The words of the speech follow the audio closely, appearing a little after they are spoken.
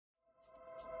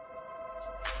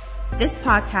This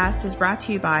podcast is brought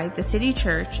to you by the City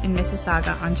Church in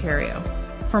Mississauga, Ontario.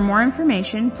 For more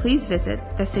information, please visit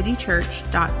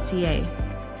thecitychurch.ca.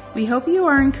 We hope you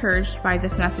are encouraged by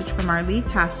this message from our lead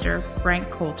pastor,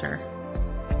 Frank Coulter.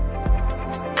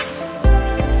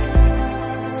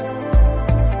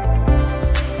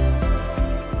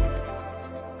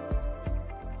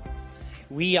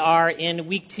 We are in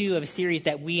week 2 of a series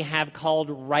that we have called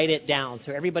Write It Down.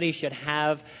 So everybody should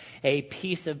have a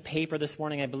piece of paper this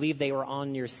morning. I believe they were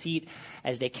on your seat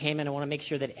as they came in. I want to make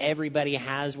sure that everybody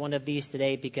has one of these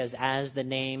today because as the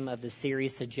name of the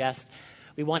series suggests,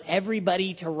 we want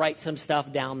everybody to write some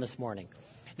stuff down this morning.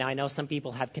 Now, I know some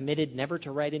people have committed never to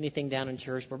write anything down in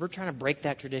church, but we're trying to break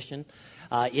that tradition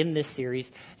in this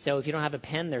series. So if you don't have a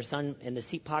pen, there's some in the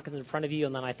seat pockets in front of you.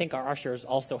 And then I think our ushers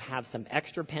also have some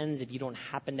extra pens if you don't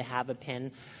happen to have a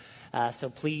pen. So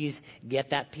please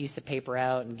get that piece of paper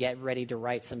out and get ready to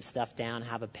write some stuff down.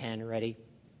 Have a pen ready.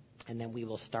 And then we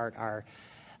will start our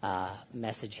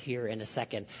message here in a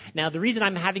second. Now, the reason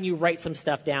I'm having you write some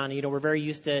stuff down, we're very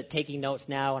used to taking notes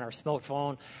now on our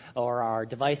smartphone or our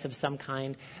device of some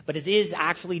kind, but it is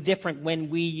actually different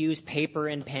when we use paper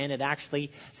and pen. It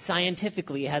actually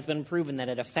scientifically has been proven that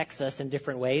it affects us in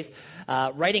different ways.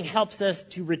 Writing helps us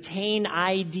to retain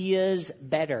ideas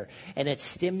better, and it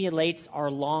stimulates our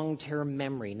long-term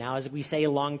memory. Now, as we say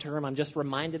long-term, I'm just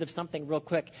reminded of something real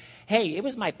quick. Hey, it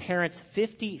was my parents'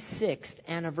 56th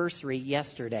anniversary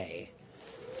yesterday.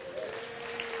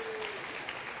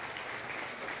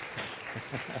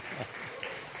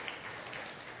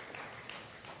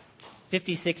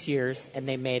 56 years, and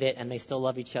they made it, and they still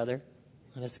love each other.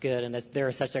 And it's good, and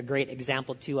they're such a great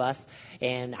example to us.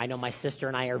 And I know my sister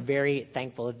and I are very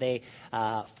thankful that they,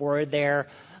 for their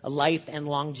life and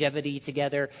longevity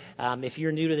together. If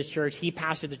you're new to the church, he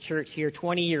pastored the church here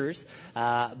 20 years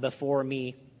before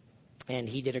me. And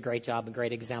he did a great job, a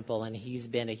great example, and he's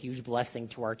been a huge blessing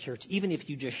to our church, even if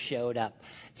you just showed up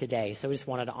today. So we just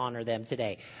wanted to honor them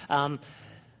today.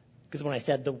 Because when I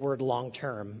said the word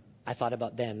long-term, I thought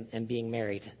about them and being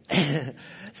married.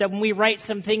 So when we write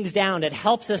some things down, it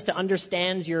helps us to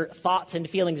understand your thoughts and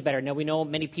feelings better. Now, we know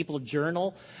many people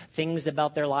journal things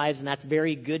about their lives, and that's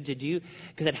very good to do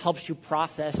because it helps you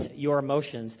process your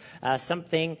emotions.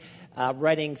 Something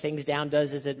writing things down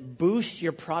does is it boosts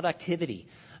your productivity.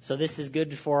 So this is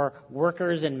good for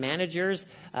workers and managers,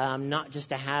 not just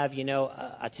to have,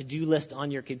 a to-do list on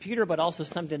your computer, but also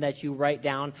something that you write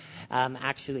down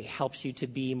actually helps you to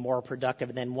be more productive.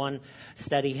 And then one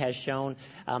study has shown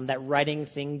that writing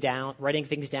things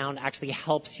down actually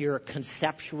helps your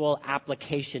conceptual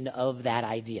application of that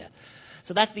idea.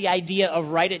 So that's the idea of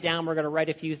write it down. We're going to write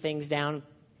a few things down,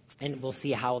 and we'll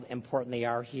see how important they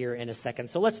are here in a second.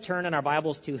 So let's turn in our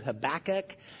Bibles to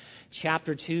Habakkuk.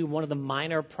 Chapter 2, one of the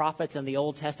minor prophets in the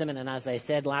Old Testament. And as I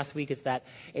said last week, it's that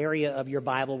area of your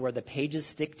Bible where the pages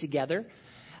stick together.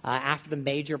 After the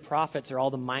major prophets are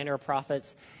all the minor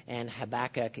prophets, and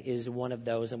Habakkuk is one of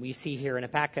those. And we see here in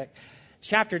Habakkuk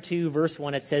chapter 2, verse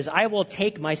 1, it says, I will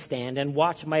take my stand and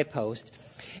watch my post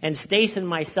and station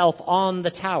myself on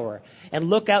the tower and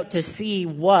look out to see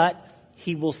what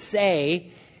he will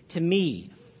say to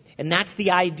me. And that's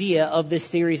the idea of this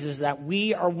series, is that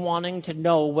we are wanting to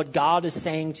know what God is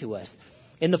saying to us.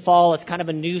 In the fall, it's kind of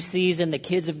a new season. The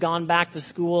kids have gone back to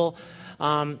school.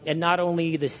 And not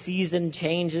only the season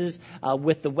changes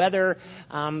with the weather,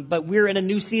 but we're in a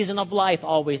new season of life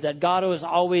always, that God is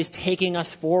always taking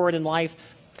us forward in life.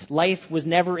 Life was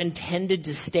never intended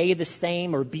to stay the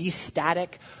same or be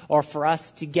static or for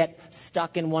us to get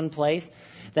stuck in one place.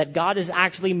 That God is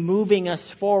actually moving us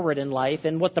forward in life.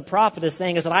 And what the prophet is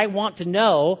saying is that I want to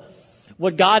know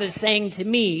what God is saying to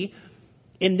me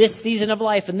in this season of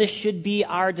life. And this should be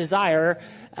our desire.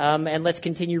 And let's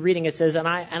continue reading. It says, and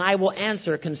I will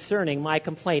answer concerning my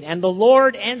complaint. And the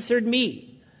Lord answered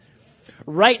me,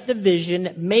 write the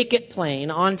vision, make it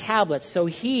plain on tablets, so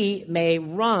he may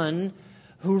run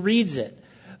who reads it.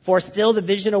 For still the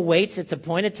vision awaits its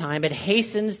appointed time. It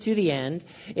hastens to the end.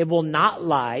 It will not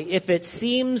lie. If it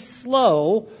seems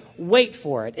slow, wait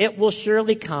for it. It will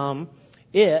surely come.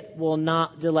 It will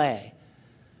not delay.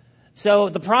 So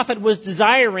the prophet was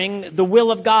desiring the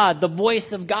will of God, the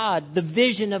voice of God, the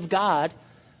vision of God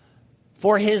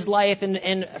for his life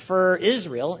and for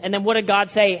Israel. And then what did God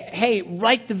say? Hey,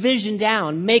 write the vision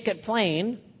down, make it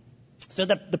plain, so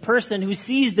that the person who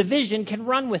sees the vision can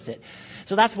run with it.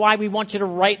 So that's why we want you to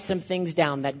write some things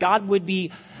down, that God would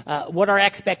be, what our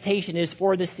expectation is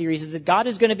for this series is that God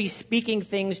is going to be speaking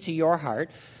things to your heart.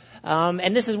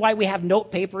 And this is why we have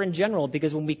note paper in general,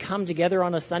 because when we come together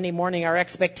on a Sunday morning, our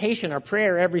expectation, our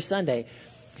prayer every Sunday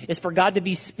is for God to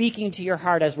be speaking to your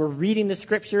heart as we're reading the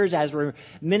scriptures, as we're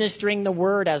ministering the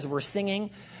word, as we're singing,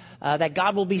 that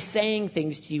God will be saying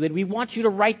things to you. And we want you to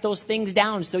write those things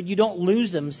down so you don't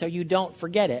lose them, so you don't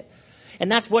forget it.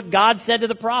 And that's what God said to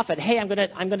the prophet. Hey, I'm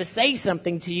going to say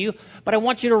something to you, but I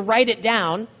want you to write it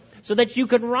down so that you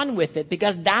can run with it,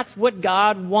 because that's what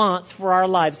God wants for our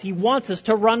lives. He wants us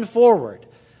to run forward.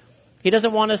 He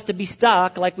doesn't want us to be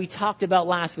stuck like we talked about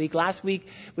last week. Last week,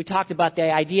 we talked about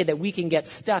the idea that we can get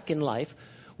stuck in life.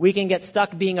 We can get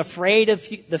stuck being afraid of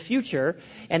the future,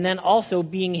 and then also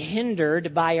being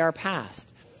hindered by our past.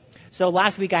 So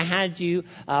last week I had you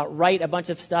write a bunch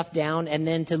of stuff down and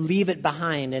then to leave it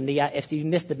behind. And if you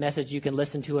missed the message, you can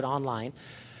listen to it online.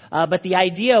 But the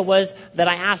idea was that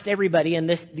I asked everybody, and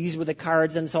these were the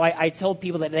cards, and so I told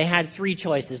people that they had three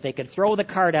choices. They could throw the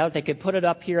card out, they could put it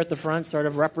up here at the front, sort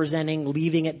of representing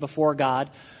leaving it before God,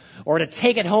 or to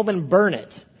take it home and burn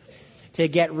it to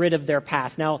get rid of their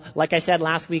past. Now, like I said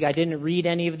last week, I didn't read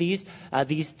any of these.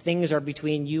 These things are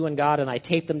between you and God, and I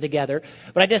taped them together.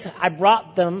 But I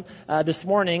brought them this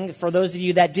morning for those of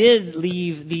you that did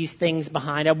leave these things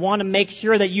behind. I want to make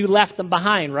sure that you left them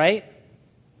behind, right?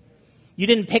 You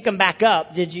didn't pick them back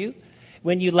up, did you?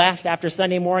 When you left after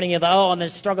Sunday morning, you thought, and then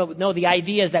struggled. No, the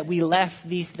idea is that we left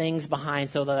these things behind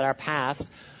so that our past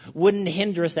wouldn't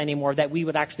hinder us anymore, that we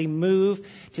would actually move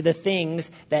to the things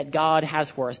that God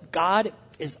has for us. God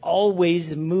is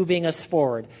always moving us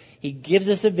forward. He gives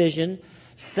us a vision,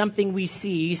 something we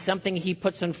see, something He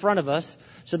puts in front of us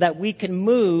so that we can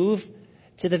move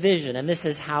to the vision. And this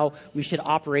is how we should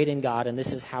operate in God, and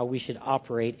this is how we should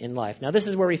operate in life. Now, this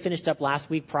is where we finished up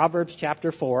last week. Proverbs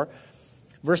chapter 4,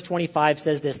 verse 25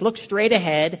 says this: "Look straight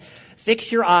ahead,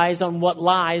 fix your eyes on what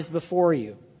lies before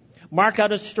you. Mark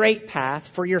out a straight path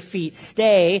for your feet.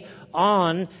 Stay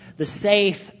on the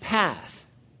safe path."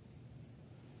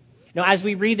 Now, as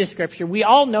we read the scripture, we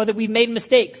all know that we've made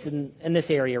mistakes in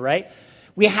this area, right?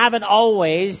 We haven't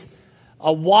always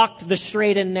walked the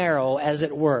straight and narrow, as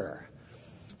it were.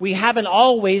 We haven't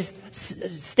always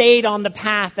stayed on the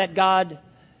path that God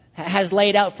has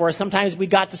laid out for us. Sometimes we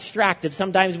got distracted.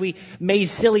 Sometimes we made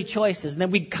silly choices, and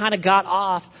then we kind of got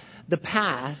off the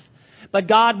path. But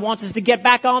God wants us to get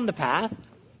back on the path.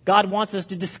 God wants us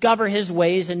to discover His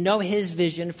ways and know His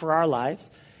vision for our lives.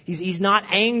 He's not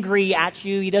angry at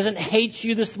you. He doesn't hate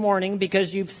you this morning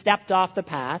because you've stepped off the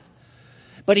path.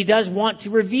 But He does want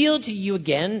to reveal to you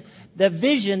again the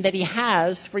vision that He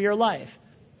has for your life.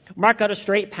 Mark out a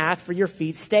straight path for your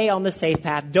feet. Stay on the safe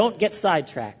path. Don't get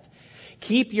sidetracked.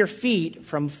 Keep your feet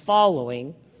from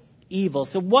following evil.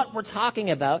 So what we're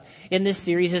talking about in this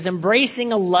series is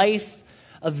embracing a life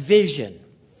of vision.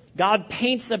 God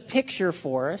paints a picture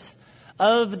for us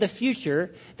of the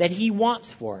future that He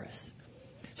wants for us.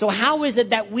 So how is it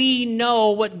that we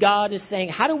know what God is saying?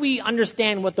 How do we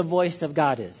understand what the voice of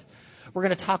God is? We're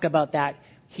going to talk about that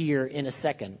here in a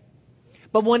second.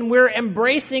 But when we're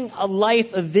embracing a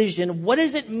life of vision, what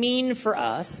does it mean for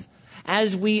us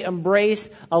as we embrace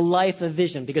a life of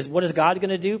vision? Because what is God going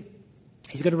to do?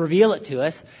 He's going to reveal it to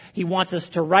us. He wants us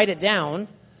to write it down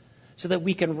so that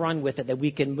we can run with it, that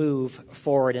we can move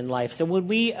forward in life. So when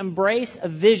we embrace a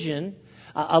vision,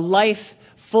 a life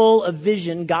full of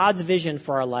vision, God's vision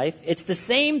for our life, it's the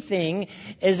same thing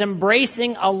as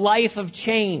embracing a life of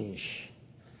change.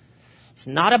 It's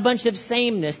not a bunch of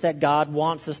sameness that God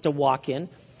wants us to walk in.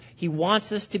 He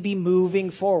wants us to be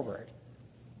moving forward.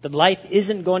 The life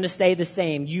isn't going to stay the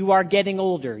same. You are getting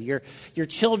older. Your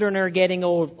children are getting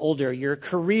older. Your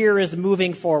career is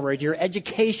moving forward. Your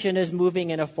education is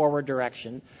moving in a forward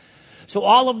direction. So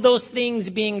all of those things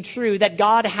being true, that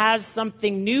God has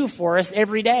something new for us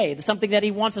every day, something that He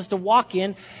wants us to walk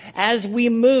in as we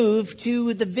move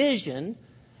to the vision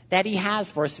that He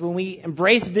has for us. When we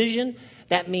embrace vision,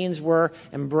 that means we're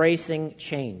embracing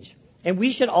change. And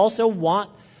we should also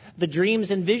want the dreams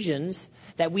and visions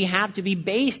that we have to be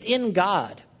based in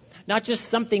God, not just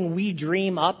something we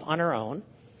dream up on our own,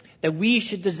 that we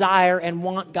should desire and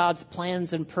want God's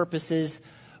plans and purposes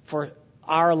for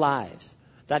our lives.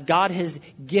 That God has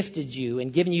gifted you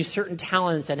and given you certain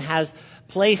talents and has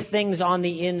placed things on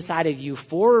the inside of you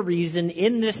for a reason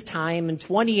in this time in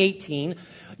 2018.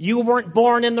 You weren't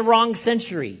born in the wrong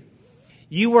century.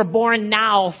 You were born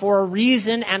now for a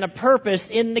reason and a purpose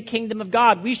in the kingdom of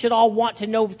God. We should all want to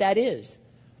know what that is.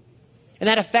 And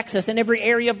that affects us in every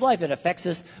area of life. It affects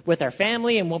us with our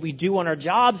family and what we do on our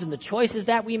jobs and the choices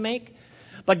that we make.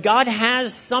 But God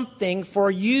has something for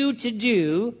you to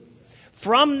do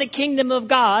from the kingdom of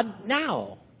God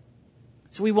now.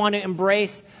 So we want to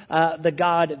embrace the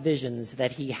God visions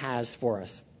that He has for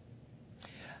us.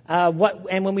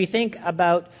 And when we think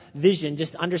about vision,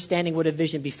 just understanding what a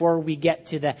vision before we get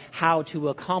to the how to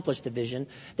accomplish the vision,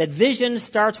 that vision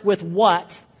starts with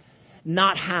what,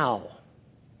 not how.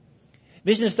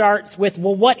 Vision starts with,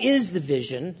 well, what is the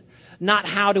vision? Not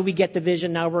how do we get the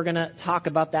vision. Now we're going to talk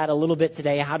about that a little bit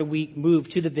today. How do we move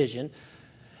to the vision?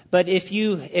 But if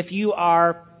you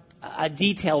are a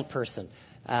detailed person,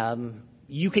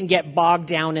 you can get bogged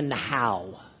down in the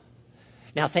how.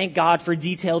 Now, thank God for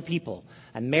detailed people.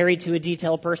 I'm married to a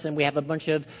detailed person. We have a bunch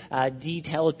of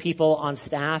detailed people on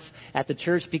staff at the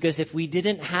church, because if we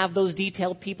didn't have those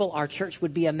detailed people, our church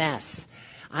would be a mess.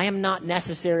 I am not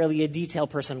necessarily a detailed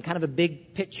person. I'm kind of a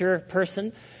big picture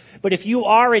person. But if you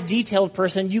are a detailed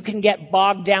person, you can get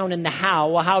bogged down in the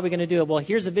how. Well, how are we going to do it? Well,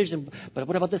 here's a vision, but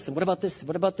what about this, and what about this, and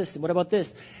what about this, and what about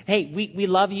this? Hey, we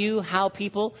love you, how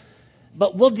people,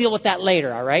 but we'll deal with that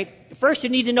later, all right? First, you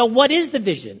need to know, what is the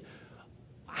vision?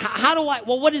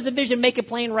 What is the vision? Make it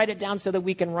plain, write it down so that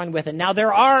we can run with it. Now,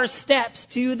 there are steps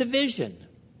to the vision.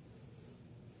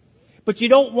 But you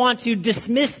don't want to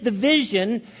dismiss the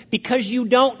vision because you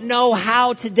don't know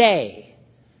how today.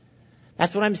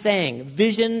 That's what I'm saying.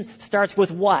 Vision starts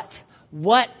with what?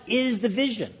 What is the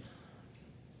vision?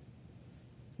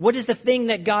 What is the thing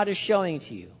that God is showing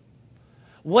to you?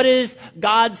 What is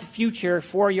God's future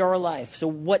for your life? So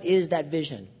what is that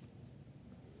vision?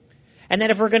 And then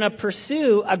if we're going to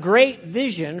pursue a great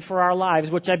vision for our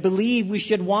lives, which I believe we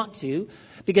should want to,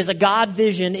 because a God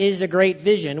vision is a great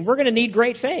vision, we're going to need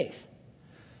great faith.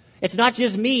 It's not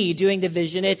just me doing the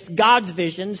vision, it's God's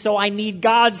vision, so I need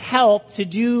God's help to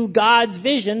do God's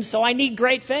vision, so I need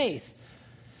great faith.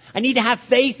 I need to have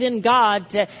faith in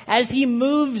God as He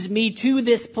moves me to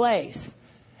this place,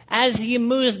 as He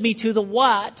moves me to the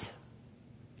what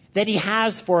that He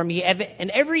has for me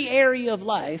in every area of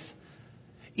life.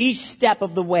 Each step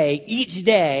of the way, each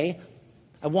day,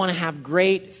 I want to have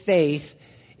great faith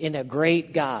in a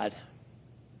great God.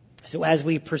 So as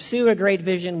we pursue a great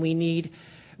vision, we need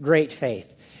great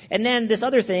faith. And then this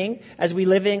other thing, as we're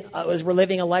living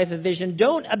a life of vision,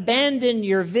 don't abandon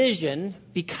your vision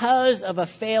because of a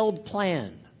failed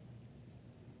plan.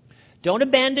 Don't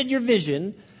abandon your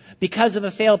vision because of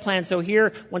a failed plan. So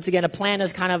here, once again, a plan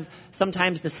is kind of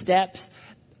sometimes the steps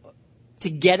to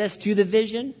get us to the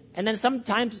vision. And then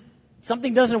sometimes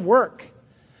something doesn't work.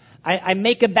 I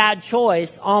make a bad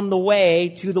choice on the way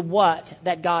to the what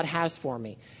that God has for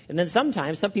me. And then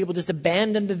sometimes some people just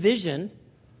abandon the vision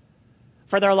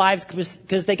for their lives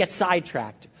because they get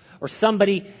sidetracked, or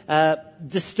somebody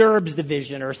disturbs the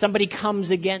vision, or somebody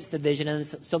comes against the vision, and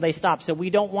so they stop. So we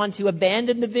don't want to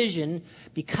abandon the vision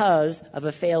because of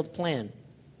a failed plan.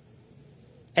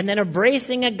 And then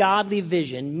embracing a godly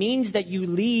vision means that you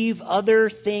leave other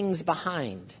things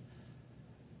behind.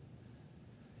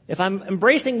 If I'm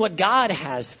embracing what God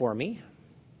has for me,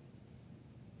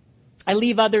 I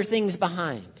leave other things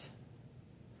behind.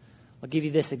 I'll give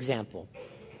you this example.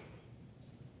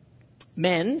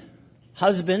 Men,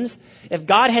 husbands, if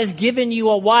God has given you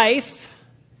a wife,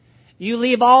 you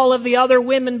leave all of the other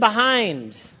women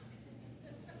behind.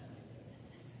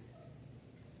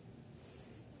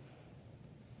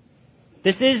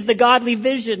 This is the godly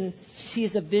vision.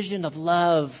 She's a vision of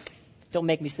love. Don't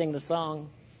make me sing the song.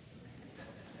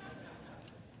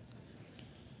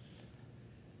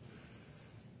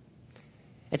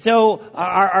 And so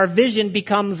our vision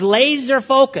becomes laser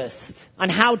focused on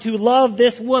how to love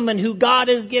this woman who God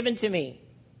has given to me.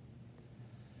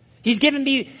 He's given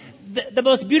me the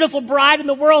most beautiful bride in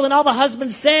the world, and all the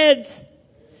husbands said,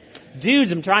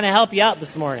 dudes, I'm trying to help you out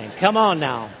this morning. Come on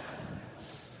now.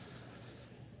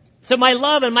 So my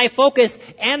love and my focus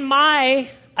and my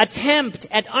attempt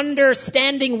at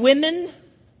understanding women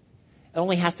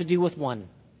only has to do with one.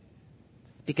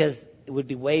 Because it would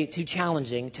be way too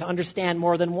challenging to understand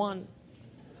more than one.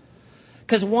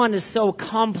 Because one is so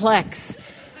complex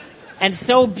and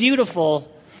so beautiful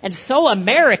and so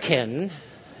American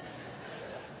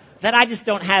that I just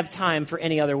don't have time for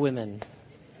any other women.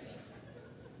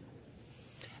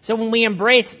 So when we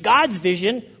embrace God's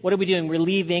vision, what are we doing? We're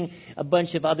leaving a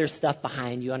bunch of other stuff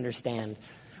behind. You understand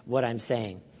what I'm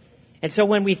saying. And so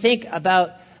when we think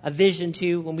about a vision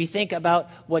too, when we think about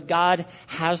what God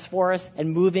has for us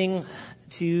and moving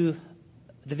to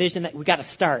the vision, that we got to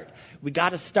start. We got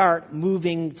to start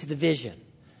moving to the vision.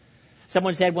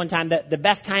 Someone said one time that the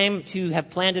best time to have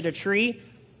planted a tree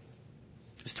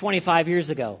was 25 years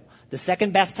ago. The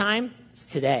second best time is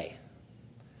today.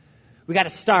 We got to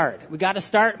start. We got to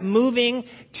start moving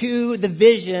to the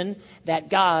vision that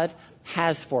God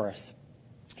has for us.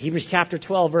 Hebrews chapter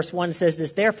 12, verse 1 says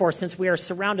this, therefore, since we are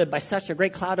surrounded by such a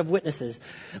great cloud of witnesses,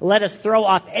 let us throw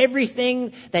off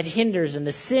everything that hinders and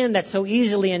the sin that so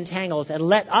easily entangles, and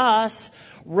let us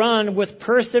run with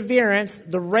perseverance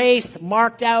the race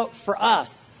marked out for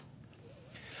us.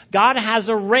 God has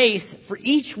a race for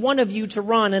each one of you to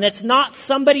run, and it's not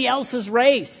somebody else's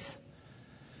race.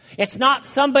 It's not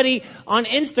somebody on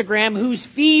Instagram whose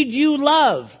feed you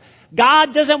love.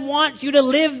 God doesn't want you to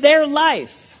live their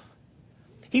life.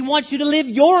 He wants you to live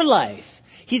your life.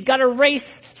 He's got a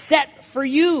race set for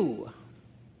you.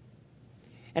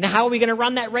 And how are we going to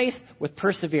run that race? With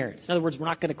perseverance. In other words, we're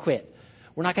not going to quit.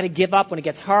 We're not going to give up when it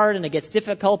gets hard and it gets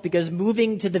difficult, because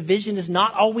moving to the vision is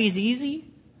not always easy.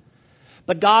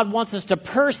 But God wants us to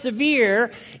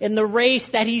persevere in the race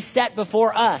that He set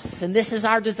before us. And this is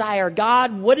our desire.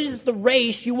 God, what is the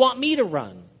race you want me to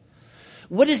run?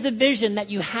 What is the vision that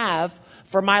you have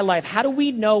for my life? How do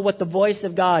we know what the voice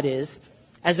of God is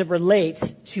as it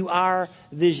relates to our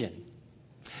vision?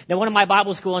 Now, one of my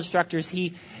Bible school instructors,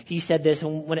 he said this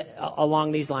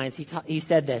along these lines. He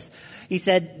said this. He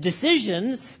said,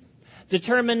 decisions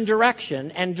determine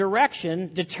direction, and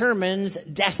direction determines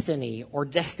destiny or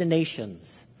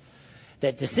destinations.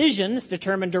 That decisions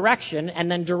determine direction, and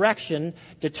then direction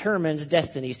determines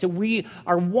destiny. So we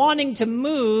are wanting to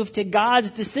move to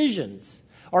God's decisions,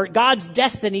 or God's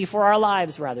destiny for our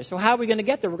lives, rather. So how are we going to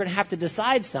get there? We're going to have to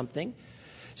decide something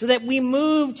so that we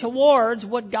move towards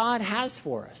what God has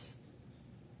for us.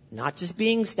 Not just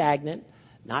being stagnant,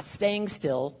 not staying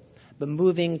still, but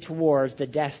moving towards the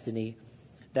destiny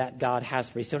that God has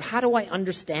for you. So how do I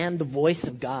understand the voice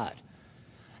of God?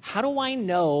 How do I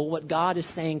know what God is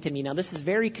saying to me? Now, this is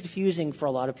very confusing for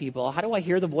a lot of people. How do I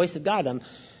hear the voice of God?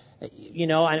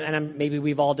 Maybe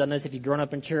we've all done this. If you've grown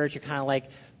up in church, you're kind of like,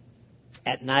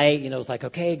 at night, it's like,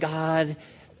 okay, God,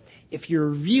 if you're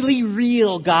really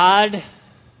real, God,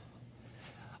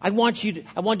 I want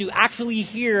to actually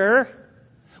hear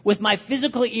with my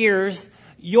physical ears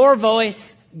your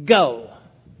voice, go.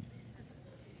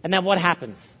 And then what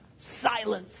happens?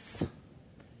 Silence.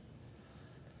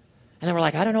 And then we're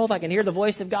like, I don't know if I can hear the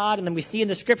voice of God. And then we see in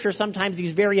the scripture sometimes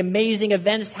these very amazing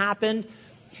events happened.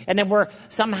 And then we're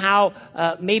somehow,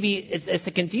 maybe it's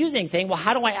a confusing thing. Well,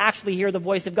 how do I actually hear the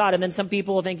voice of God? And then some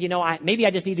people will think, maybe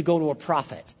I just need to go to a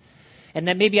prophet. And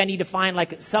then maybe I need to find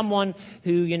like someone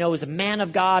who, is a man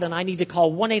of God, and I need to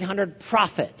call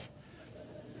 1-800-PROPHET.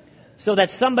 So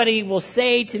that somebody will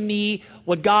say to me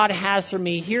what God has for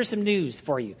me. Here's some news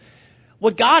for you.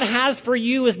 What God has for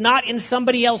you is not in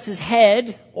somebody else's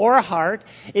head or heart.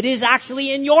 It is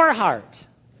actually in your heart.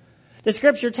 The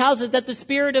scripture tells us that the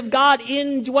Spirit of God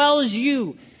indwells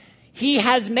you. He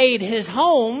has made His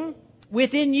home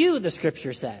within you, the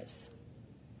scripture says.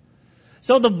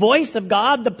 So the voice of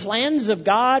God, the plans of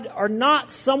God are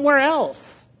not somewhere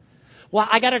else. Well,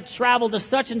 I got to travel to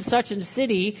such and such a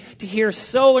city to hear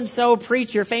so-and-so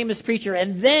preacher, famous preacher,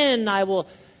 and then I will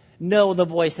know the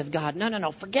voice of God.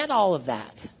 No. Forget all of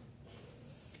that.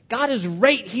 God is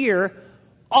right here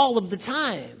all of the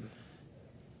time.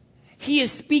 He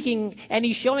is speaking and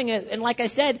He's showing it. And like I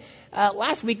said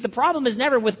last week, the problem is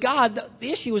never with God. The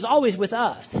issue is always with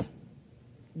us.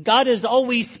 God is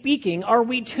always speaking. Are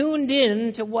we tuned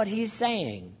in to what He's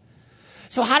saying?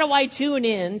 So how do I tune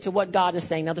in to what God is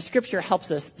saying? Now, the scripture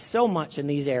helps us so much in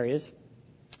these areas.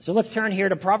 So let's turn here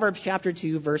to Proverbs chapter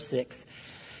 2, verse 6.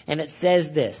 And it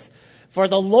says this, for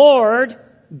the Lord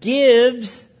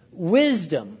gives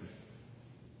wisdom.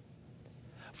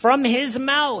 From His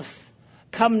mouth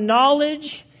come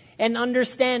knowledge and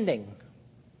understanding.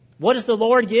 What does the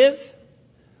Lord give?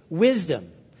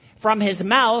 Wisdom. From His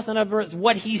mouth, in other words,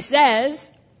 what He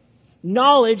says,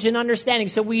 knowledge and understanding.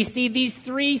 So we see these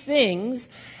three things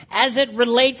as it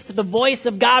relates to the voice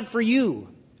of God for you.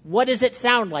 What does it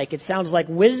sound like? It sounds like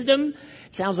wisdom,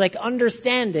 it sounds like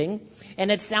understanding, and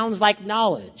it sounds like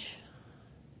knowledge.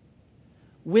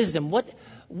 Wisdom.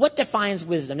 What defines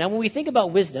wisdom? Now, when we think about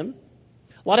wisdom,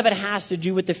 a lot of it has to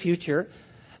do with the future.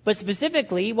 But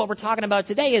specifically, what we're talking about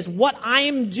today is what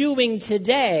I'm doing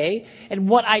today and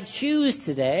what I choose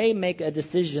today, make a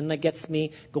decision that gets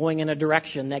me going in a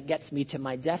direction that gets me to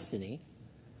my destiny.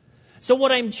 So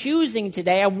what I'm choosing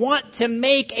today, I want to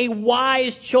make a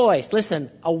wise choice. Listen,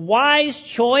 a wise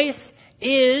choice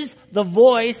is the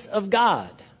voice of God.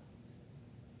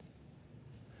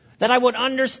 That I would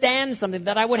understand something,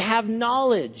 that I would have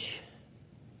knowledge.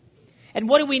 And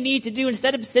what do we need to do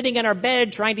instead of sitting in our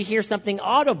bed trying to hear something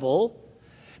audible?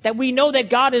 That we know that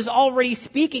God is already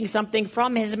speaking something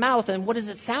from His mouth. And what does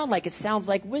it sound like? It sounds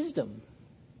like wisdom.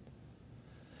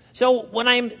 So when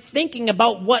I'm thinking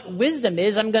about what wisdom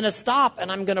is, I'm going to stop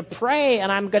and I'm going to pray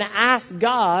and I'm going to ask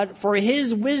God for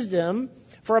his wisdom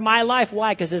for my life.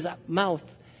 Why? Because his mouth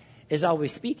is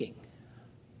always speaking.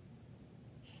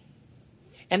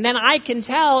 And then I can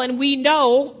tell, and we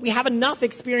know, we have enough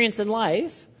experience in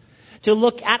life to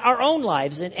look at our own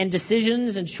lives and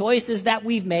decisions and choices that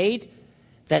we've made,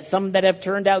 that some that have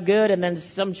turned out good, and then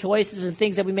some choices and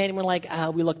things that we made, and we're like,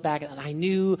 we look back, and I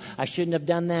knew I shouldn't have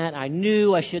done that. I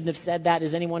knew I shouldn't have said that.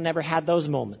 Has anyone ever had those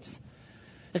moments?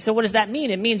 And so what does that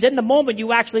mean? It means in the moment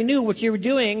you actually knew what you were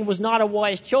doing was not a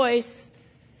wise choice,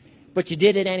 but you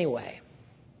did it anyway.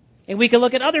 And we can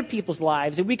look at other people's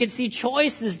lives, and we can see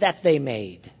choices that they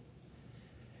made.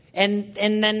 And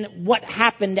then what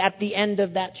happened at the end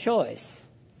of that choice.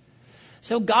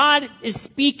 So God is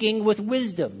speaking with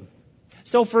wisdom.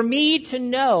 So for me to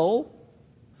know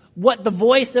what the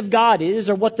voice of God is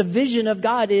or what the vision of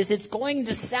God is, it's going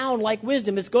to sound like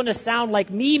wisdom. It's going to sound like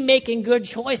me making good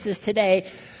choices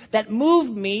today that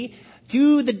move me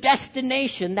to the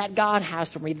destination that God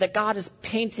has for me, that God is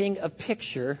painting a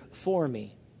picture for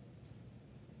me.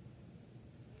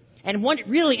 And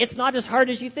really, it's not as hard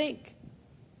as you think.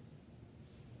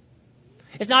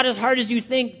 It's not as hard as you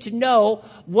think to know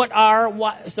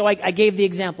so I gave the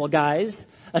example, guys,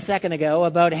 a second ago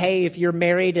about, hey, if you're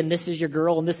married and this is your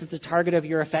girl and this is the target of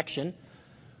your affection,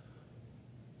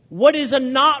 what is a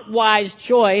not wise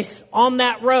choice on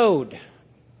that road?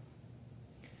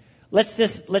 Let's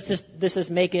just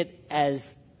make it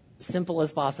as simple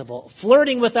as possible.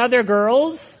 Flirting with other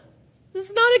girls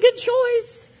is not a good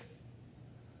choice.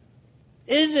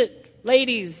 Is it,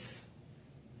 ladies,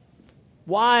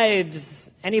 wives,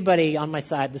 anybody on my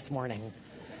side this morning?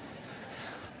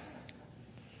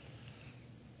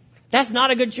 That's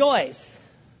not a good choice.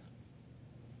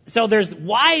 So there's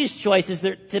wise choices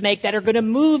to make that are going to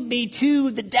move me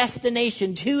to the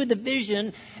destination, to the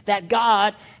vision that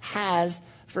God has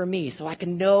for me, so I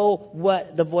can know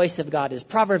what the voice of God is.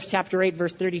 Proverbs chapter 8,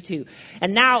 verse 32.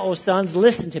 And now, O sons,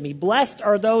 listen to me. Blessed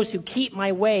are those who keep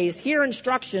my ways. Hear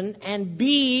instruction and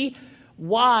be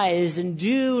wise and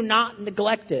do not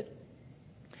neglect it.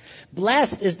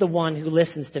 Blessed is the one who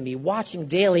listens to me, watching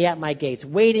daily at my gates,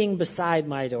 waiting beside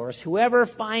my doors. Whoever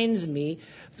finds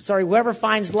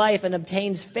life and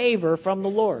obtains favor from the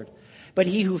Lord. But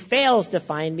he who fails to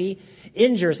find me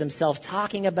injures himself,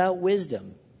 talking about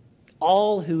wisdom.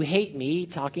 All who hate me,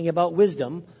 talking about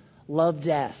wisdom, love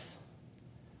death.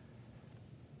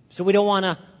 So we don't want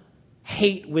to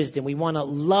hate wisdom. We want to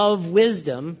love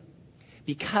wisdom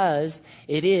because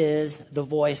it is the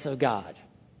voice of God.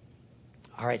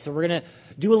 All right, so we're going to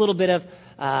do a little bit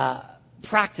of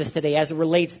practice today as it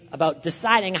relates about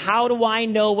deciding how do I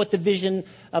know what the vision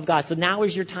of God. So now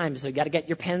is your time. So you got to get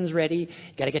your pens ready, you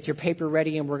got to get your paper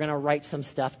ready, and we're going to write some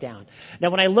stuff down. Now,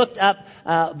 when I looked up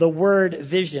the word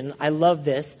vision, I love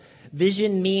this.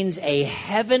 Vision means a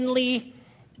heavenly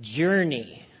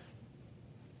journey.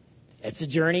 It's a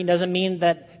journey. It doesn't mean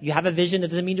that you have a vision. It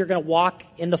doesn't mean you're going to walk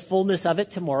in the fullness of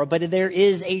it tomorrow, but there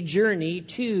is a journey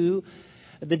to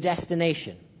the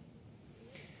destination.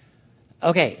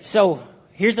 Okay, so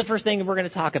here's the first thing we're going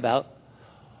to talk about.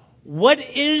 What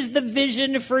is the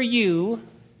vision for you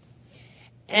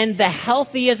and the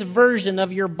healthiest version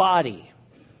of your body?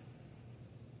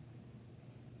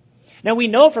 Now, we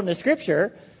know from the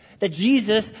scripture that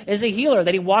Jesus is a healer,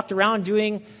 that he walked around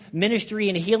doing ministry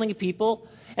and healing people.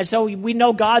 And so we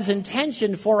know God's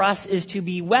intention for us is to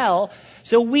be well.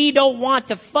 So we don't want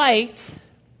to fight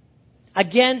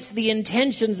against the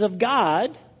intentions of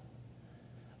God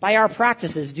by our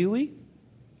practices, do we?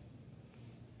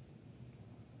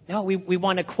 No, we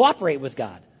want to cooperate with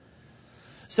God.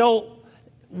 So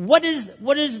what is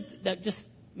just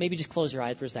close your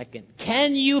eyes for a second.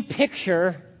 Can you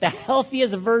picture the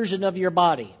healthiest version of your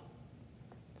body?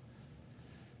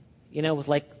 You know, with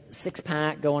like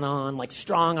six-pack going on, like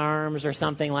strong arms or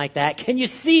something like that. Can you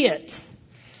see it?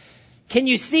 Can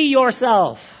you see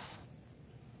yourself?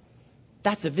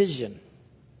 That's a vision.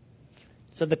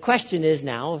 So the question is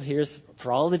now, here's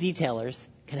for all the detailers,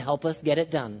 can help us get it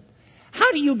done.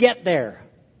 How do you get there?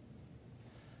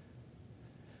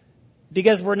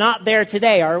 Because we're not there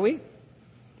today, are we?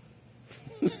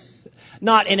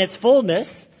 Not in its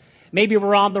fullness. Maybe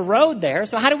we're on the road there.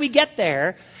 So how do we get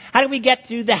there? How do we get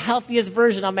to the healthiest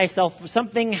version of myself?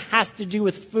 Something has to do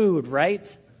with food, right?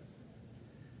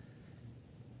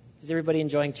 Is everybody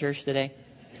enjoying church today?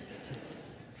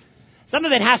 Some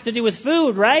of it has to do with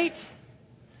food, right?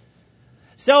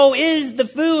 So is the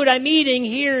food I'm eating,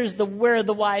 here's where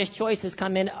the wise choices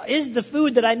come in. Is the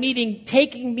food that I'm eating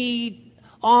taking me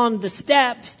on the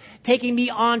steps, taking me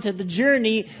onto the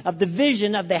journey of the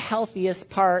vision of the healthiest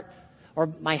part or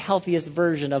my healthiest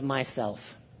version of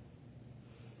myself.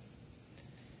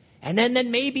 And then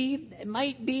maybe it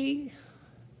might be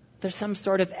there's some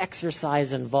sort of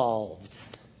exercise involved.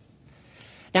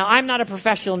 Now, I'm not a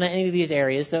professional in any of these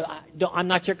areas, so I'm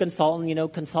not your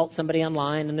consultant. Consult somebody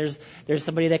online, and there's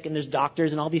somebody there's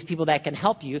doctors and all these people that can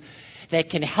help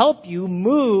you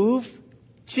move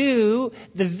to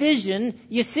the vision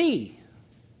you see.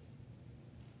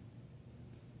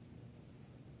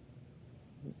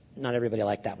 Not everybody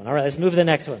liked that one. All right, let's move to the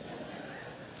next one.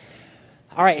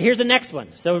 All right, here's the next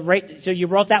one. So you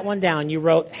wrote that one down. You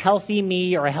wrote healthy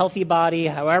me or a healthy body,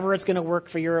 however it's going to work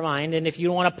for your mind. And if you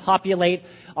don't want to populate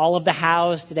all of the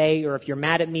house today, or if you're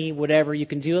mad at me, whatever, you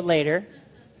can do it later.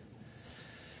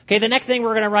 Okay, the next thing we're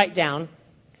going to write down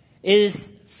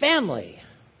is family.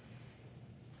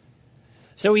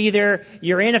 So either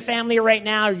you're in a family right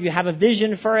now, or you have a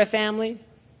vision for a family.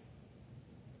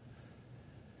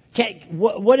 Okay,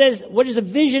 what is the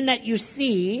vision that you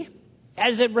see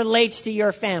as it relates to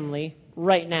your family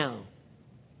right now?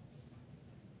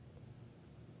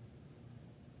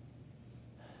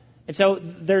 And so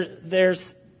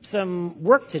there's some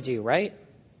work to do, right?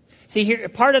 See, here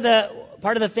part of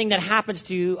the thing that happens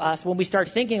to us when we start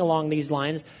thinking along these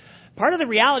lines, part of the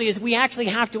reality is we actually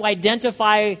have to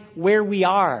identify where we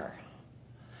are.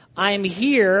 I'm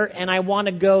here and I want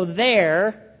to go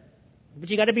there, but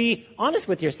you got to be honest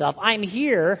with yourself. I'm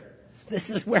here. This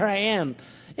is where I am.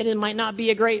 And it might not be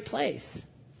a great place.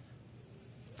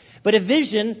 But a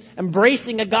vision,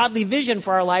 embracing a godly vision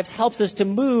for our lives, helps us to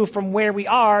move from where we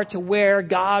are to where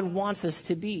God wants us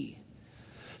to be.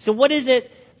 So what is it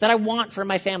that I want for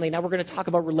my family? Now we're going to talk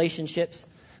about relationships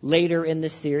later in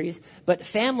this series. But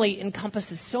family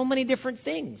encompasses so many different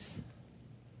things.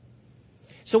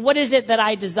 So what is it that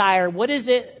I desire? What is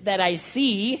it that I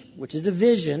see, which is a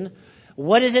vision?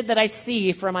 What is it that I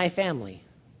see for my family?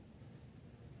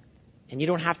 And you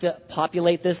don't have to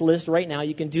populate this list right now.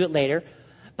 You can do it later.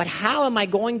 But how am I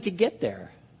going to get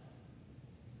there?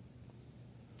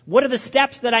 What are the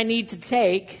steps that I need to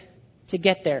take to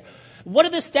get there? What are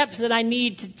the steps that I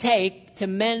need to take to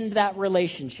mend that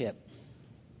relationship?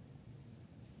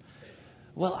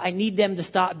 Well, I need them to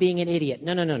stop being an idiot.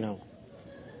 No.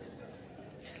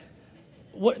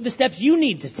 What are the steps you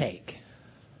need to take?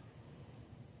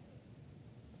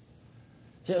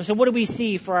 So what do we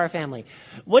see for our family?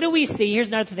 What do we see? Here's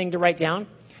another thing to write down.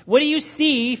 What do you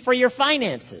see for your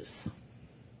finances?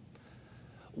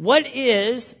 What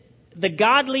is the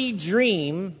godly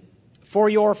dream for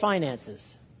your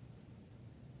finances?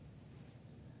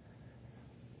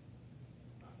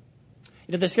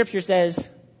 The scripture says,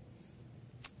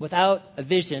 without a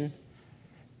vision,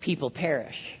 people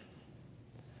perish.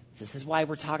 This is why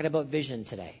we're talking about vision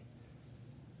today.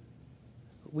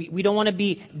 We don't want to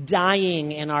be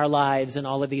dying in our lives in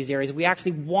all of these areas. We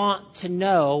actually want to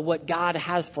know what God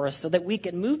has for us so that we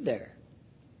can move there.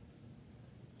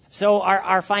 So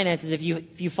our finances, if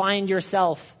you find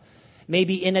yourself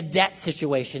maybe in a debt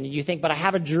situation and you think, but I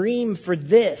have a dream for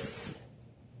this.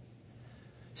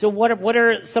 So what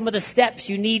are some of the steps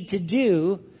you need to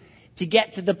do to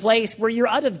get to the place where you're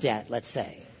out of debt, let's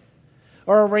say?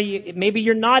 Or where maybe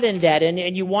you're not in debt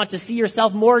and you want to see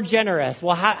yourself more generous.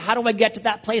 Well, how do I get to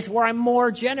that place where I'm more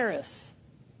generous?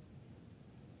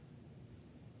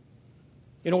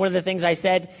 One of the things I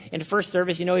said in first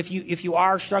service, if you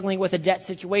are struggling with a debt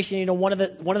situation, one of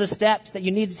the steps that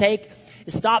you need to take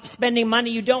is stop spending money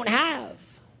you don't have.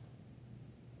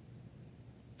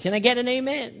 Can I get an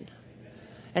amen?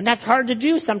 And that's hard to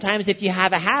do sometimes if you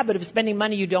have a habit of spending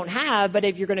money you don't have. But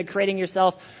if you're going to creating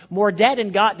yourself more debt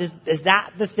in God, is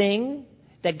that the thing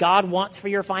that God wants for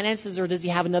your finances? Or does he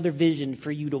have another vision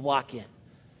for you to walk in?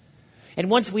 And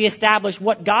once we establish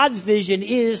what God's vision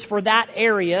is for that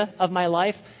area of my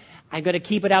life, I'm going to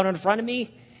keep it out in front of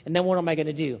me. And then what am I going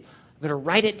to do? I'm going to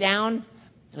write it down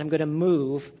and I'm going to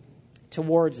move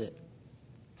towards it.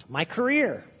 My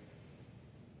career.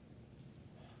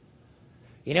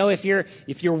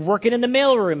 If you're working in the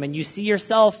mailroom and you see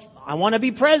yourself, I want to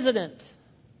be president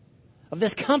of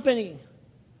this company.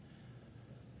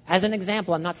 As an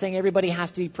example, I'm not saying everybody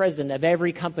has to be president of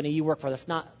every company you work for. That's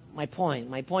not my point.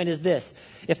 My point is this.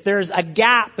 If there's a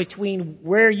gap between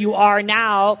where you are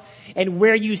now and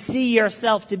where you see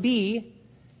yourself to be,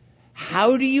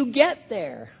 how do you get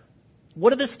there?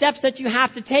 What are the steps that you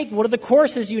have to take? What are the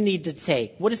courses you need to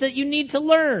take? What is it you need to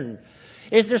learn?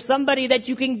 Is there somebody that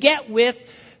you can get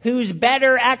with who's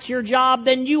better at your job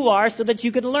than you are so that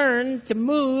you can learn to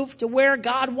move to where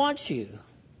God wants you?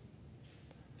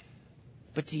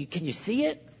 But can you see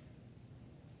it?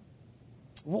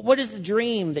 What is the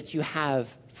dream that you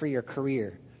have for your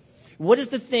career? What is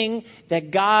the thing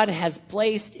that God has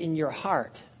placed in your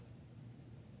heart?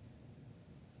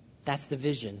 That's the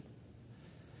vision.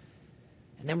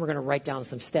 And then we're going to write down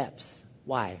some steps.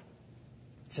 Why?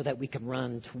 So that we can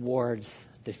run towards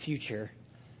the future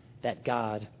that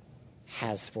God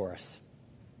has for us.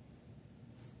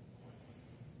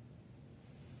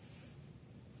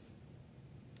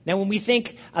 Now, when we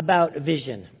think about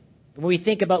vision, when we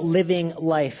think about living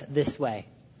life this way,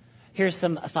 here's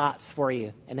some thoughts for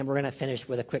you, and then we're going to finish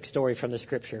with a quick story from the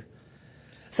scripture.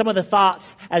 Some of the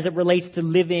thoughts as it relates to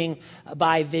living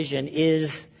by vision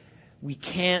is we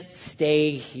can't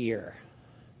stay here.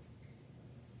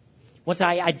 Once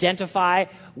I identify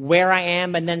where I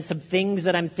am and then some things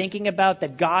that I'm thinking about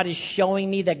that God is showing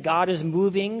me, that God is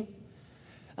moving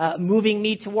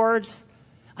me towards,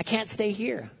 I can't stay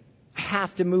here. I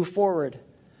have to move forward.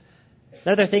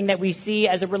 Another thing that we see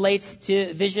as it relates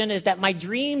to vision is that my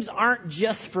dreams aren't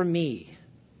just for me.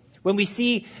 When we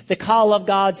see the call of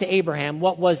God to Abraham,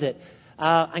 what was it?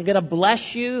 I'm going to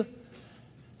bless you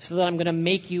so that I'm going to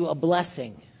make you a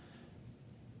blessing.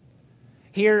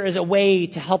 Here is a way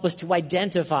to help us to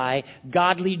identify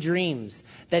godly dreams.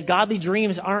 That godly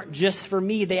dreams aren't just for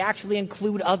me. They actually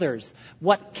include others.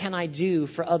 What can I do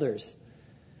for others?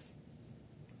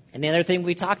 And the other thing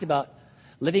we talked about,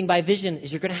 living by vision,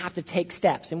 is you're going to have to take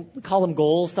steps. And we call them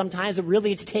goals sometimes, but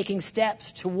really it's taking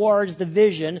steps towards the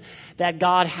vision that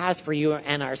God has for you.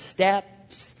 And our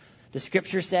steps, the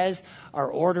scripture says, are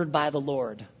ordered by the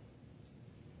Lord.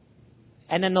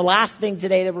 And then the last thing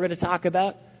today that we're going to talk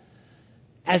about,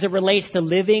 as it relates to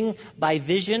living by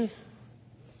vision,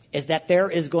 is that there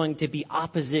is going to be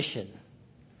opposition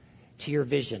to your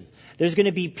vision. There's going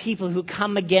to be people who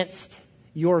come against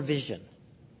your vision.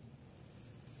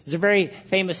 There's a very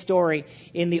famous story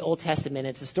in the Old Testament.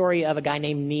 It's a story of a guy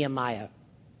named Nehemiah.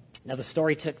 Now, the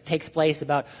story takes place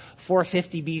about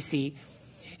 450 BC.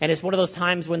 And it's one of those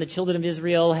times when the children of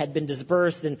Israel had been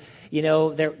dispersed and,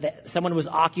 someone was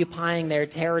occupying their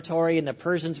territory and the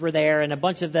Persians were there and a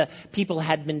bunch of the people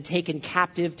had been taken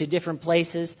captive to different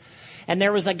places. And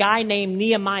there was a guy named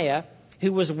Nehemiah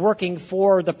who was working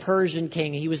for the Persian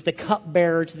king. He was the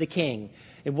cupbearer to the king.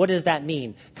 And what does that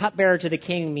mean? Cupbearer to the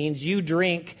king means you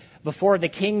drink before the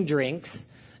king drinks,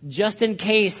 just in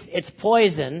case it's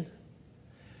poison,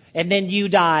 and then you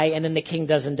die, and then the king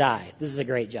doesn't die. This is a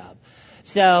great job.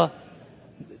 So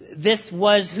this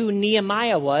was who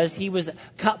Nehemiah was. He was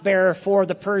cupbearer for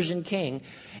the Persian king.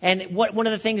 And one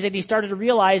of the things that he started to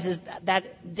realize is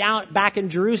that down back in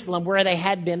Jerusalem, where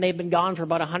they'd been gone for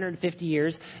about 150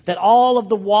 years, that all of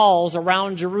the walls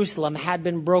around Jerusalem had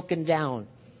been broken down.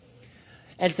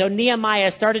 And so Nehemiah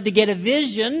started to get a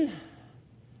vision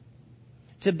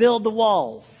to build the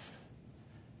walls.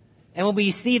 And when we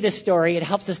see this story, it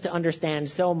helps us to understand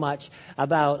so much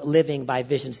about living by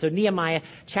vision. So Nehemiah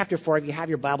chapter 4, if you have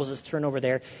your Bibles, let's turn over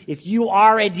there. If you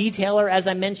are a detailer, as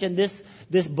I mentioned,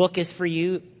 this book is for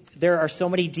you. There are so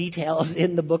many details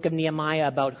in the book of Nehemiah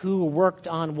about who worked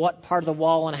on what part of the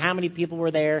wall and how many people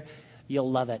were there.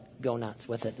 You'll love it. Go nuts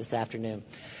with it this afternoon.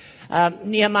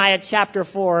 Nehemiah chapter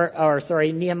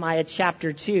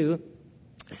 2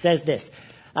 says this,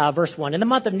 verse 1. In the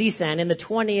month of Nisan, in the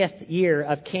 20th year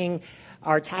of King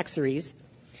Artaxerxes,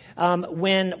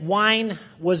 when wine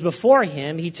was before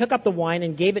him, he took up the wine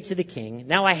and gave it to the king.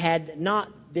 Now I had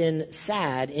not been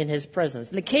sad in his presence.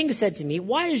 And the king said to me,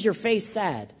 "Why is your face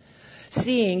sad,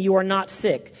 seeing you are not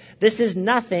sick? This is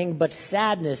nothing but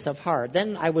sadness of heart."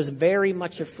 Then I was very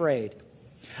much afraid.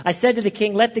 I said to the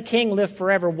king, "Let the king live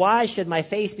forever. Why should my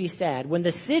face be sad? When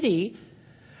the city,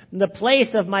 the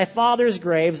place of my father's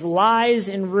graves, lies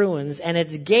in ruins, and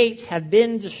its gates have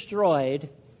been destroyed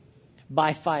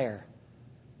by fire."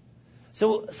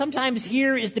 So sometimes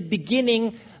here is the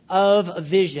beginning of a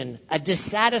vision, a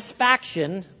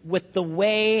dissatisfaction with the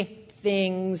way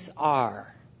things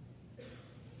are.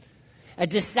 A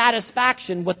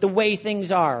dissatisfaction with the way things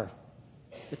are.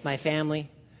 With my family,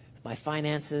 with my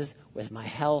finances, with my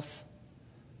health.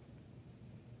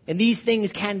 And these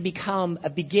things can become a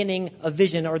beginning of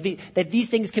vision, or that these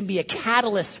things can be a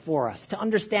catalyst for us to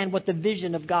understand what the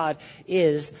vision of God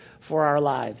is for our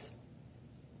lives.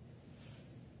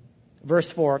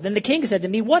 Verse 4, then the king said to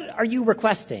me, "What are you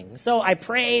requesting?" So I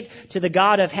prayed to the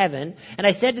God of heaven, and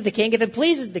I said to the king, "If it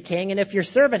pleases the king, and if your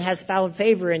servant has found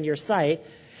favor in your sight,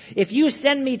 if you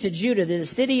send me to Judah, the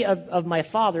city of my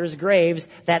father's graves,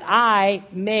 that I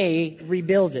may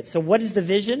rebuild it." So what is the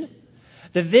vision?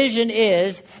 The vision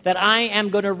is that I am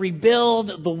going to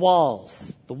rebuild the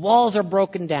walls. The walls are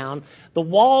broken down. The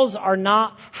walls are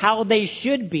not how they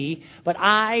should be, but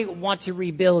I want to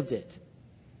rebuild it.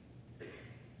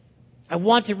 I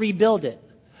want to rebuild it.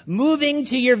 Moving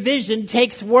to your vision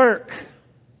takes work.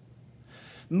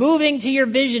 Moving to your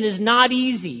vision is not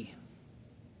easy.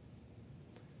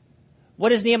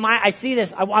 What is Nehemiah? I see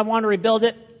this. I want to rebuild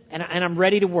it, and I'm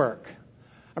ready to work.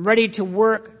 I'm ready to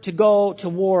work to go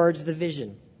towards the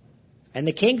vision. And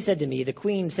the king said to me, the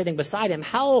queen sitting beside him,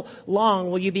 how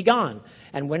long will you be gone?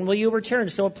 And when will you return?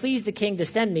 So it pleased the king to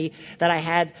send me that I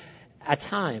had a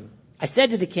time. I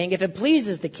said to the king, if it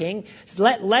pleases the king,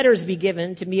 let letters be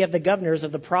given to me of the governors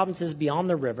of the provinces beyond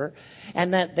the river,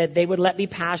 and that they would let me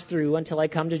pass through until I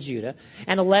come to Judah,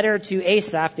 and a letter to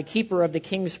Asaph, the keeper of the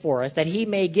king's forest, that he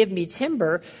may give me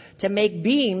timber to make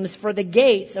beams for the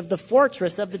gates of the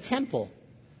fortress of the temple.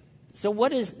 So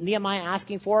what is Nehemiah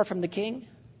asking for from the king?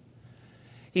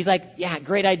 He's like, yeah,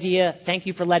 great idea. Thank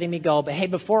you for letting me go. But hey,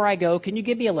 before I go, can you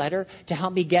give me a letter to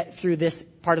help me get through this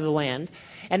part of the land?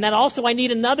 And then also I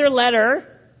need another letter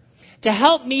to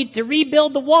help me to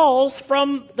rebuild the walls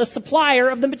from the supplier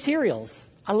of the materials.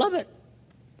 I love it.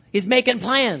 He's making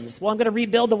plans. Well, I'm going to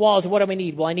rebuild the walls. What do I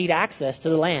need? Well, I need access to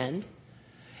the land.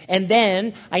 And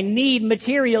then I need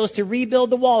materials to rebuild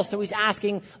the walls. So he's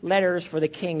asking letters for the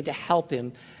king to help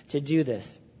him to do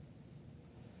this.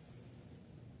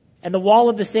 And the wall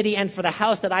of the city and for the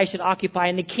house that I should occupy.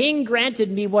 And the king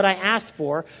granted me what I asked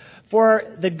for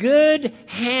the good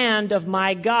hand of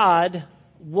my God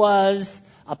was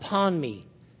upon me.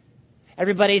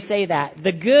 Everybody say that.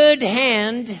 The good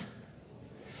hand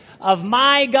of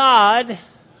my God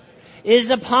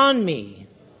is upon me.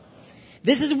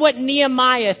 This is what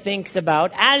Nehemiah thinks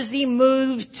about as he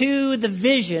moves to the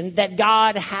vision that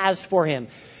God has for him.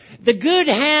 The good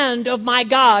hand of my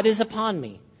God is upon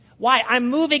me. Why? I'm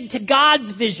moving to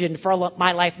God's vision for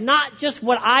my life, not just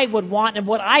what I would want and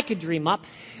what I could dream up.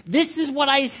 This is what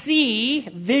I see,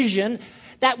 vision,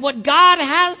 that what God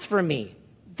has for me.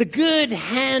 The good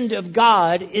hand of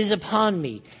God is upon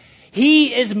me.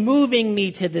 He is moving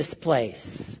me to this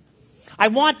place. I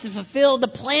want to fulfill the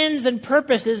plans and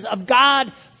purposes of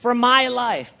God for my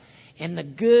life. And the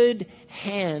good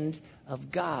hand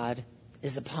of God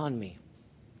is upon me.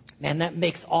 Man, that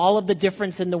makes all of the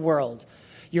difference in the world.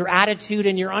 Your attitude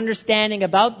and your understanding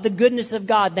about the goodness of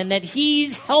God, then that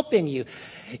He's helping you.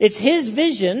 It's His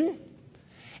vision,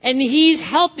 and He's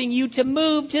helping you to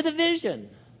move to the vision.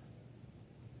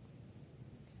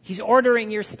 He's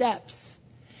ordering your steps.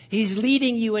 He's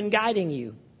leading you and guiding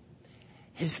you.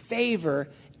 His favor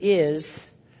is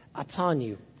upon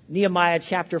you. Nehemiah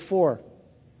chapter 4.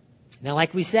 Now,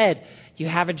 like we said, you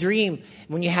have a dream.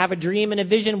 When you have a dream and a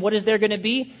vision, what is there going to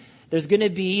be? There's going to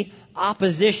be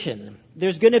opposition.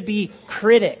 There's going to be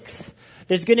critics.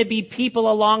 There's going to be people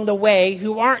along the way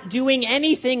who aren't doing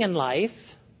anything in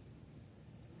life.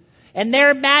 And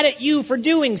they're mad at you for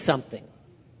doing something.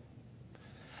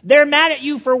 They're mad at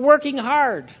you for working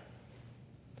hard.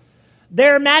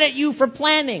 They're mad at you for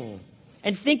planning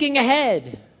and thinking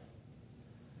ahead.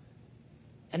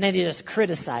 And then they just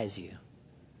criticize you.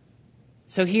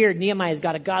 So here, Nehemiah's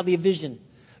got a godly vision.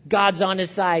 God's on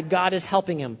his side. God is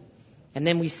helping him. And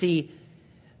then we see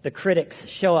the critics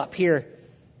show up here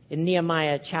in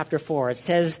Nehemiah chapter 4. It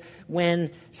says,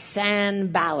 when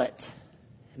Sanballat,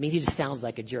 he just sounds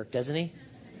like a jerk, doesn't he?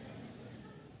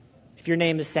 If your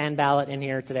name is Sanballat in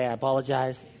here today, I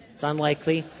apologize. It's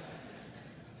unlikely.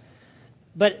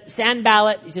 But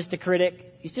Sanballat is just a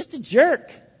critic. He's just a jerk.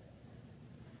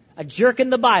 A jerk in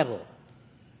the Bible.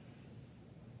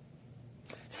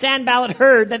 Sanballat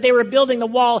heard that they were building the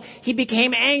wall. He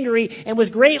became angry and was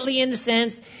greatly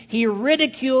incensed. He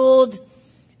ridiculed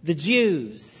the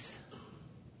Jews.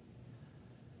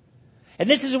 And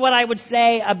this is what I would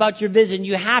say about your vision.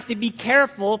 You have to be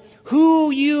careful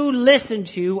who you listen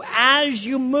to as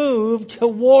you move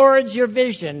towards your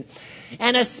vision.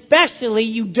 And especially,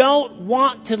 you don't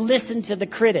want to listen to the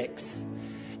critics.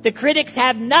 The critics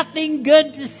have nothing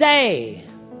good to say.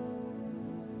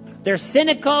 They're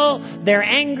cynical, they're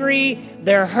angry,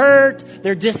 they're hurt,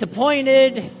 they're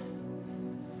disappointed.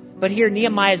 But here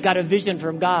Nehemiah's got a vision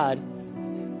from God.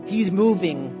 He's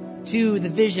moving to the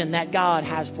vision that God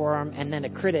has for him, and then a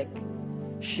critic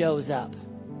shows up.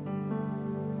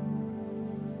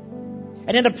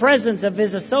 And in the presence of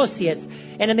his associates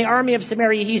and in the army of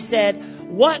Samaria, he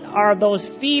said, what are those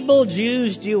feeble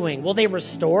Jews doing? Will they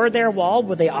restore their wall?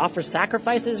 Will they offer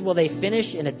sacrifices? Will they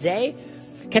finish in a day?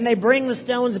 Can they bring the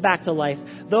stones back to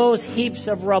life? Those heaps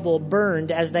of rubble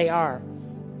burned as they are.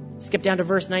 Skip down to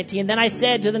verse 19. Then I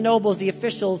said to the nobles, the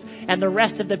officials, and the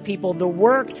rest of the people, the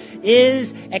work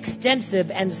is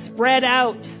extensive and spread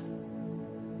out.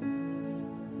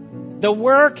 The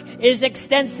work is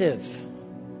extensive.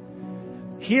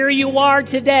 Here you are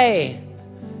today.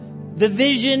 The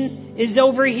vision is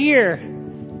over here.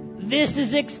 This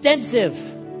is extensive.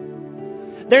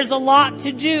 There's a lot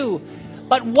to do.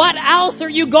 But what else are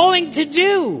you going to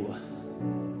do?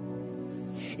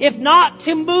 If not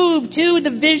to move to the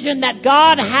vision that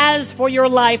God has for your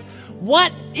life,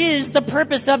 what is the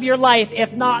purpose of your life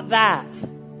if not that?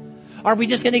 Are we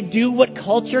just going to do what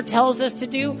culture tells us to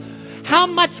do? How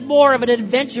much more of an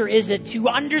adventure is it to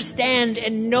understand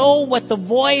and know what the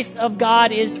voice of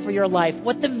God is for your life,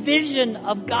 what the vision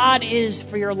of God is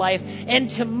for your life, and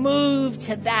to move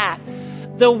to that?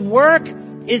 The work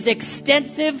is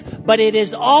extensive, but it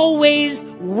is always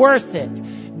worth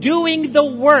it. Doing the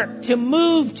work to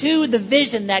move to the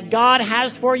vision that God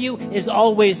has for you is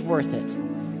always worth it.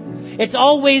 It's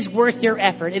always worth your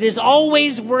effort. It is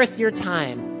always worth your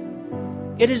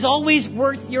time. It is always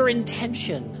worth your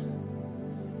intention.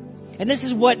 And this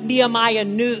is what Nehemiah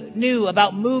knew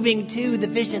about moving to the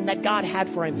vision that God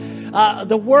had for him.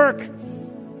 The work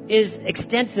is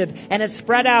extensive and it's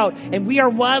spread out, and we are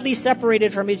widely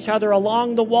separated from each other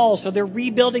along the wall. So they're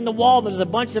rebuilding the wall. There's a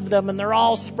bunch of them and they're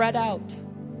all spread out.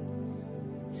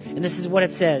 And this is what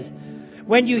it says.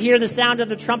 When you hear the sound of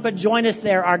the trumpet, join us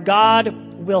there. Our God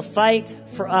will fight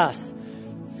for us.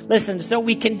 Listen, so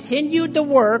we continued the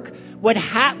work with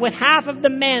half of the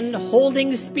men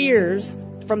holding spears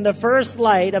from the first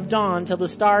light of dawn till the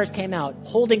stars came out.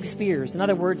 Holding spears. In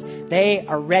other words, they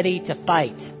are ready to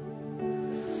fight.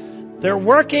 They're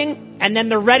working and then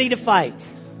they're ready to fight.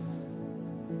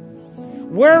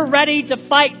 We're ready to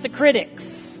fight the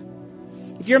critics.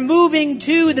 If you're moving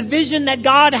to the vision that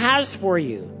God has for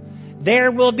you,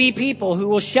 there will be people who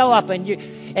will show up and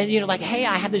you're like, hey,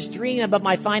 I had this dream about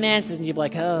my finances, and you'll be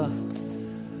like, oh,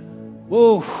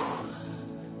 whoa.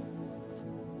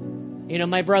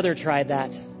 My brother tried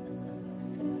that.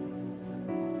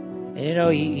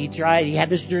 And he had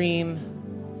this dream.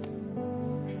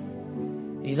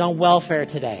 He's on welfare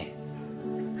today.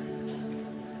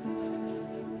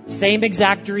 Same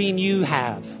exact dream you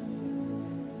have.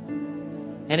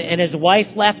 And his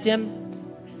wife left him.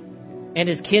 And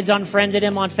his kids unfriended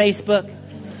him on Facebook.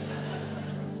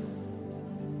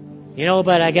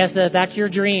 But I guess that's your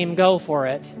dream. Go for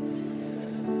it.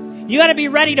 You got to be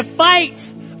ready to fight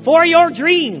for your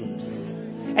dreams.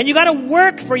 And you got to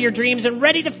work for your dreams and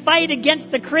ready to fight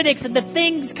against the critics and the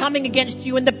things coming against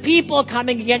you and the people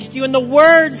coming against you and the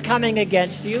words coming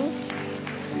against you.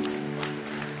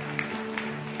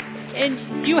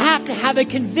 And you have to have a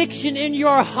conviction in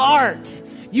your heart.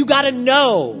 You got to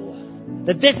know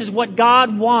that this is what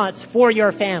God wants for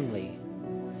your family.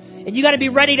 And you got to be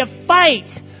ready to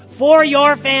fight for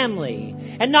your family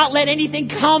and not let anything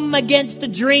come against the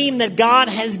dream that God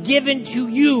has given to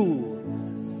you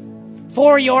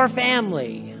for your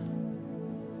family.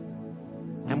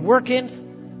 I'm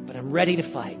working, but I'm ready to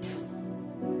fight.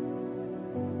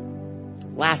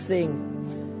 Last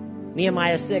thing,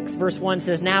 Nehemiah 6 verse 1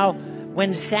 says, now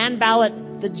when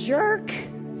Sanballat the jerk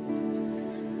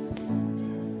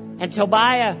and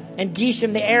Tobiah and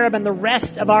Geshem the Arab and the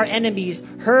rest of our enemies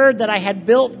heard that I had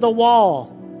built the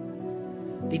wall.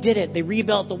 They did it. They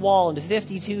rebuilt the wall in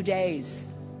 52 days.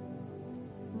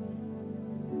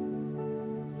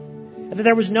 And that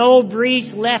there was no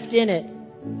breach left in it.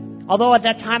 Although at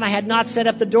that time I had not set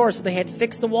up the doors, so they had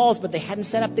fixed the walls, but they hadn't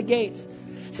set up the gates.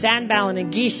 Sanballat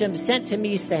and Geshem sent to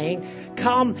me saying,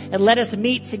 come and let us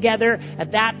meet together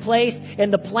at that place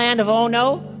in the plan of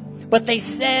Ono. But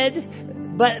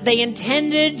they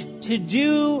intended to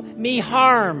do me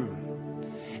harm.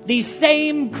 These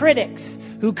same critics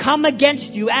who come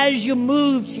against you as you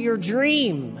move to your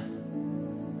dream.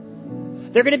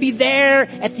 They're going to be there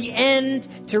at the end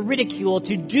to ridicule,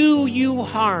 to do you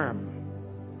harm.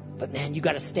 But man, you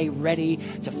got to stay ready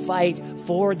to fight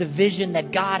for the vision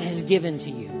that God has given to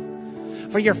you.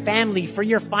 For your family, for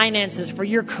your finances, for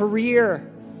your career,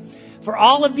 for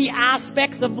all of the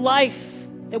aspects of life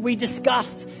that we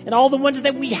discussed and all the ones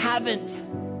that we haven't.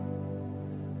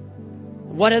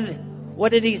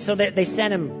 So they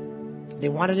sent him. They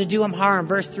wanted to do him harm.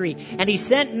 Verse 3. And he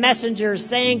sent messengers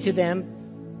saying to them,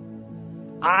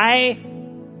 I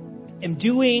am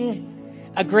doing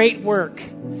a great work.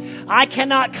 I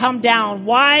cannot come down.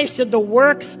 Why should the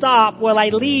work stop while I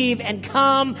leave and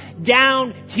come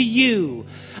down to you?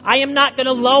 I am not going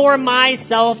to lower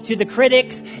myself to the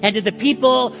critics and to the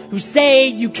people who say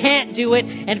you can't do it,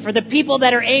 and for the people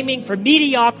that are aiming for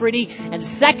mediocrity and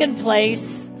second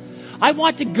place. I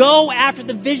want to go after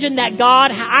the vision that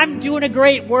God has. I'm doing a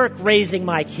great work raising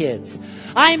my kids.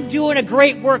 I'm doing a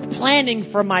great work planning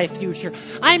for my future.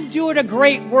 I'm doing a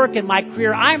great work in my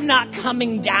career. I'm not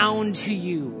coming down to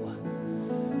you.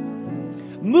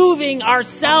 moving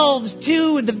ourselves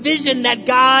to the vision that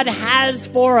God has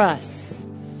for us.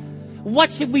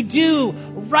 What should we do?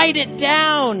 Write it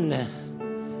down.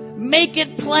 Make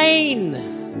it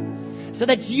plain so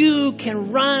that you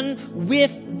can run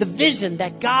with the vision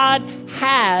that God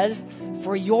has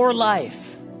for your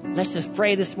life. Let's just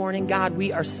pray this morning. God,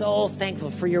 we are so thankful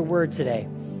for your word today.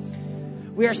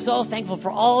 We are so thankful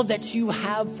for all that you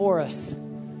have for us.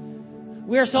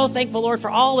 We are so thankful, Lord, for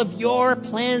all of your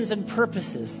plans and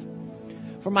purposes,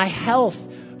 for my health,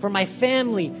 for my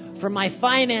family, for my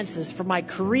finances, for my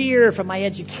career, for my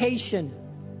education,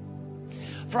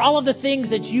 for all of the things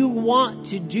that you want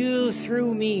to do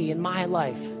through me in my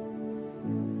life.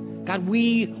 God,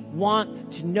 we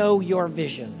want to know your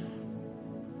vision.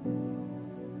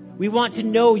 We want to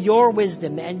know your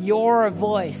wisdom and your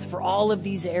voice for all of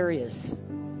these areas.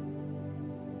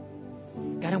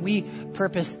 God, and we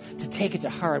purpose to take it to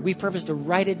heart. We purpose to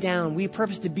write it down. We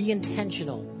purpose to be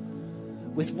intentional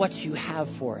with what you have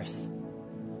for us.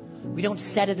 We don't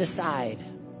set it aside.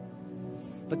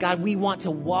 But God, we want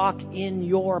to walk in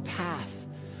your path.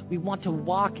 We want to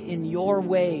walk in your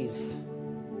ways.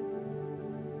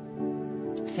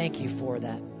 Thank you for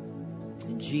that.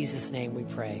 In Jesus' name we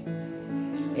pray.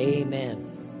 Amen.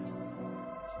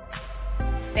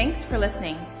 Thanks for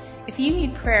listening. If you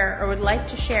need prayer or would like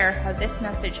to share how this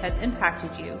message has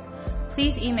impacted you,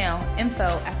 please email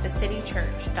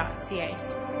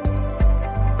info@thecitychurch.ca.